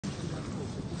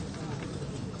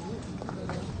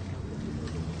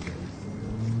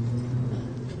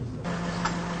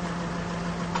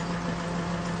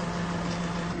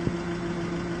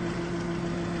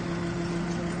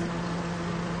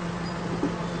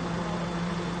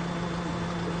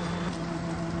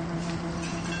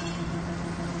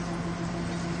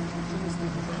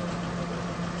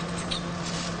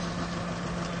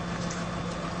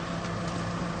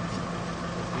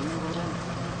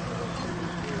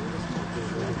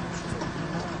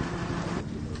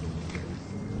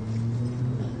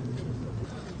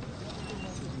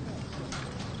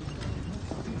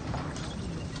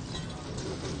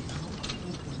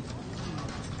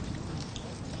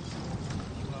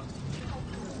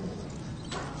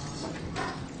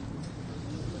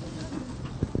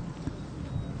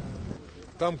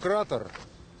Там кратер.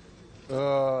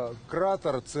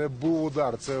 Кратер – це був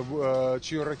удар. Це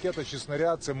чи ракета, чи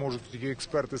снаряд, це можуть тільки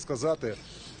експерти сказати.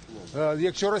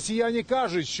 Якщо росіяни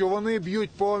кажуть, що вони б'ють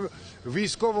по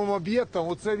військовим об'єктам,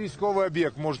 оце військовий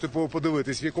об'єкт, можете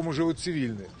подивитись, в якому живуть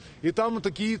цивільні. І там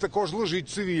також лежить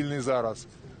цивільний зараз.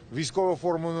 Військової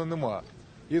форми нема.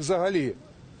 І взагалі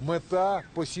мета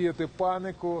 – посіяти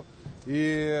паніку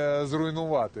і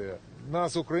зруйнувати.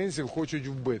 Нас, українців, хочуть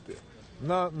вбити.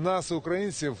 Нас,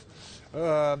 українців,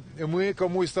 ми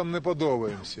комусь там не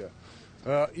подобаємося.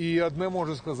 І одне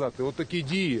можу сказати, от такі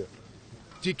дії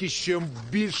тільки ще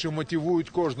більше мотивують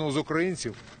кожного з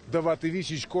українців давати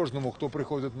відсіч кожному, хто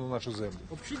приходить на нашу землю.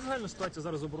 Опишіть загальну ситуацію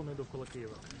зараз з обороною довкола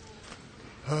Києва.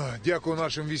 Дякую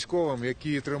нашим військовим,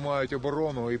 які тримають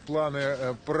оборону, і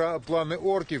плани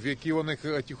орків, які вони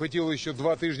хотіли ще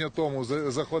 2 тижні тому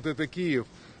захватити Київ,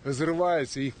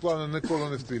 зриваються, їх плани ніколи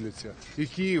не втиляться. І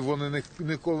Київ вони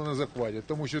ніколи не захватять,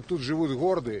 тому що тут живуть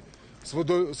горді,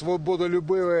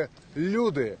 свободолюбиві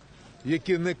люди,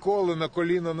 які ніколи на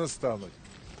коліна не стануть.